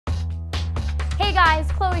Hey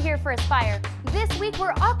guys, Chloe here for Aspire. This week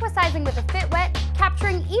we're aquasizing with a FitWet,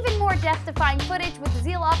 capturing even more death-defying footage with the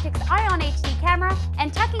Zeal Optic's Ion HD camera,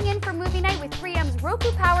 and tucking in for movie night with 3M's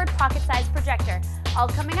Roku-powered pocket-sized projector. All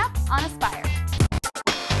coming up on Aspire.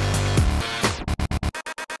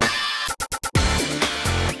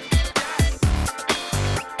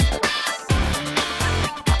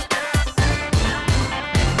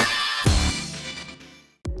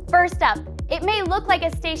 First up, it may look like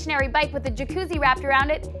a stationary bike with a jacuzzi wrapped around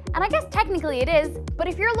it, and I guess technically it is, but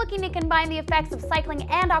if you're looking to combine the effects of cycling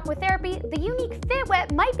and aquatherapy, the unique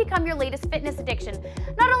FitWet might become your latest fitness addiction.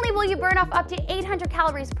 Not only will you burn off up to 800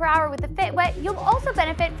 calories per hour with the FitWet, you'll also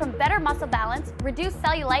benefit from better muscle balance, reduced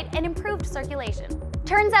cellulite, and improved circulation.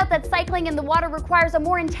 Turns out that cycling in the water requires a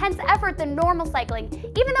more intense effort than normal cycling,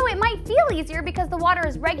 even though it might feel easier because the water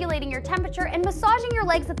is regulating your temperature and massaging your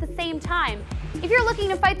legs at the same time. If you're looking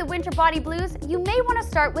to fight the winter body blues, you may want to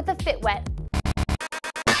start with a FitWet.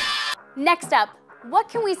 Next up, what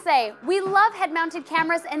can we say? We love head-mounted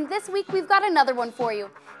cameras, and this week we've got another one for you.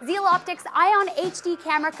 Zeal Optic's Ion HD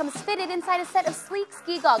camera comes fitted inside a set of sleek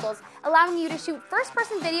ski goggles, allowing you to shoot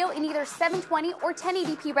first-person video in either 720 or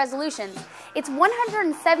 1080p resolutions. Its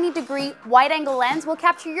 170-degree wide-angle lens will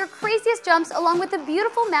capture your craziest jumps along with the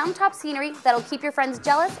beautiful mountaintop scenery that'll keep your friends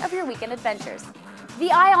jealous of your weekend adventures. The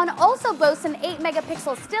Ion also boasts an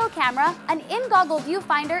 8-megapixel still camera, an in-goggle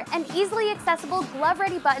viewfinder, and easily accessible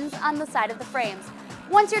glove-ready buttons on the side of the frames.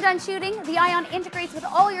 Once you're done shooting, the Ion integrates with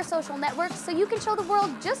all your social networks so you can show the world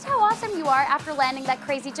just how awesome you are after landing that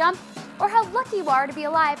crazy jump, or how lucky you are to be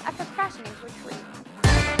alive after crashing into a tree.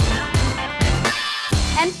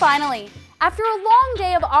 And finally, after a long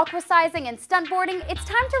day of aquasizing and stuntboarding, it's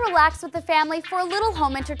time to relax with the family for a little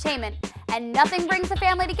home entertainment. And nothing brings the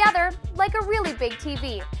family together like a really big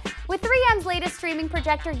TV. With 3M's latest streaming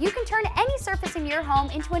projector, you can turn any surface in your home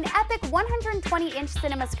into an epic 120-inch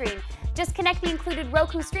cinema screen. Just connect the included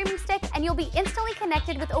Roku streaming stick and you'll be instantly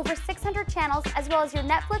connected with over 600 channels, as well as your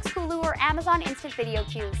Netflix, Hulu, or Amazon instant video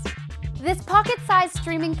queues. This pocket-sized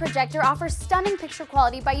streaming projector offers stunning picture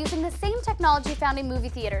quality by using the same technology found in movie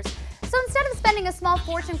theaters. So instead of spending a small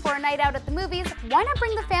fortune for a night out at the movies, why not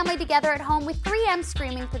bring the family together at home with 3M's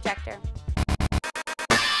streaming projector?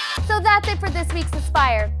 So that's it for this week's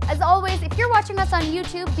Aspire. As always, if you're watching us on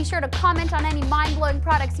YouTube, be sure to comment on any mind-blowing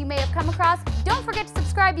products you may have come across. Don't forget to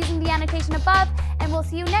subscribe using the annotation above, and we'll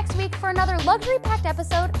see you next week for another luxury-packed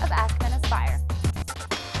episode of AskMen.